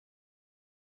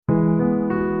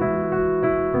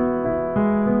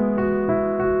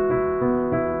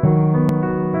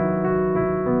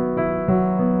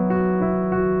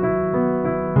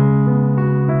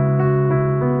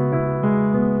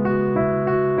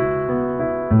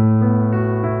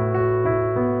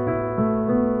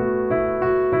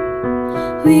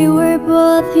We were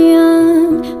both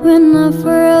young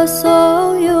whenever I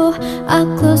saw you. I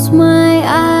close my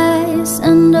eyes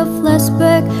and the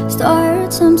flashback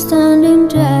starts. I'm standing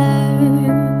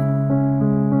there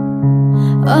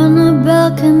on a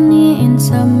balcony in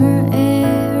summer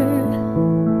air.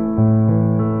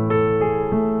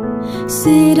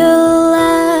 See the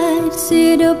lights,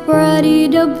 see the party,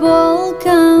 the ball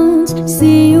counts.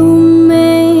 See you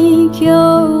make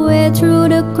your way through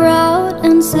the crowd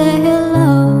and say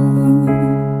hello.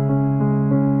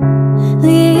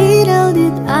 Little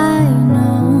did I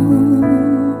know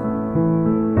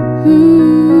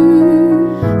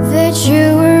that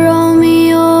you were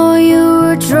Romeo, you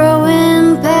were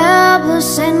throwing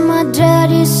pebbles, and my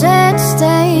daddy said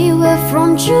stay away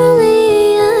from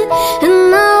Juliet.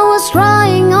 And I was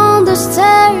crying on the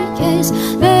staircase,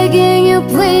 begging you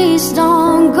please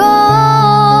don't go.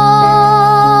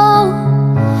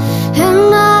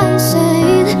 And I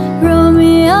said,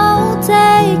 Romeo,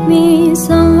 take me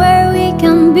somewhere we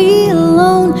can be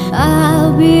alone.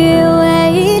 I'll be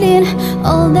waiting,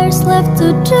 all there's left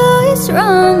to do is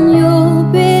run. You'll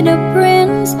be the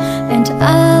prince and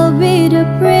I'll be the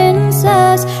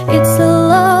princess. It's a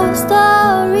love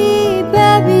story,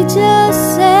 baby,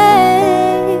 just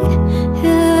say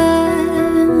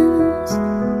yes.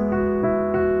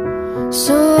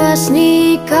 So I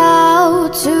sneak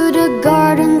out to the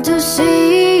garden to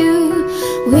see you.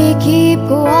 We keep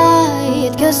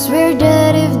quiet cause we're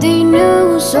dead if they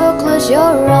knew. So close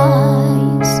your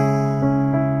eyes,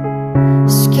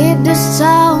 skip this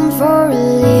town for a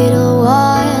little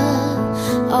while.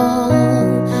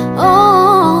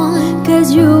 Oh,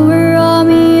 cause you were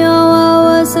Romeo, I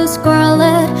was a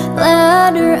scarlet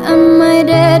letter, and my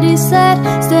daddy said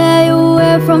stay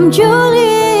away from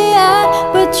Juliet.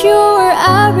 But you were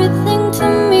everything to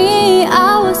me,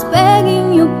 I was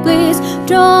begging you please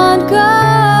don't go.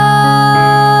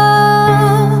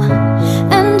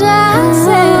 And I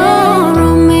said,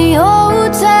 Romeo,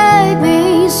 take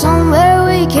me somewhere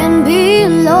we can be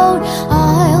alone.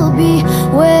 I'll be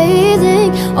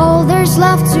waiting, all there's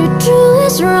left to do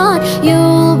is run.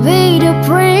 You'll be the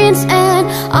prince and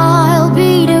I'll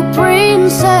be the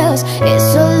princess.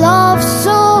 It's a love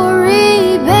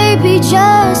story, baby,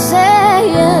 just say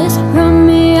yes.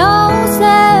 Romeo,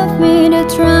 save me, they're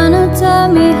trying to tell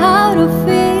me how to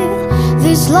feel.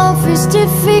 This love is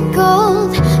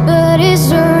difficult, but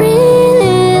it's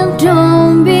real.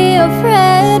 Don't be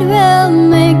afraid, we'll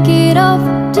make it off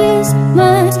this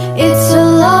mess. It's a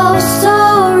love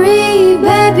story,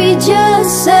 baby,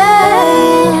 just say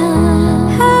yes.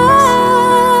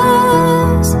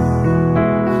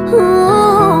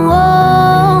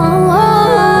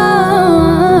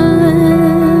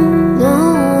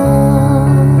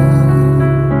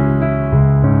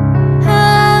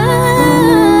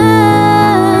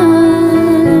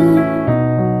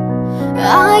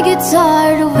 I get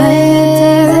tired of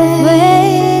waiting,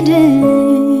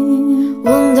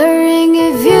 wondering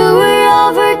if you were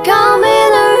ever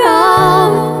coming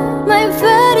around. My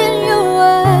faith in you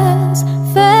was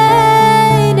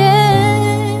fading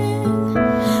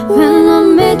when I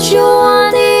met you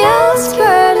on the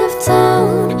outskirts of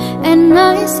town. And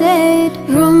I said,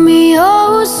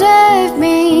 Romeo, save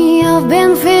me, I've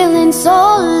been feeling so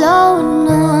alone.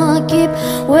 I keep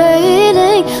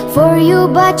waiting for you,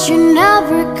 but you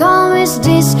never come. Is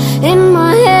this in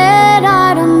my head?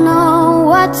 I don't know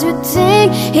what to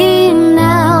think. He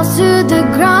nails to the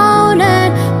ground.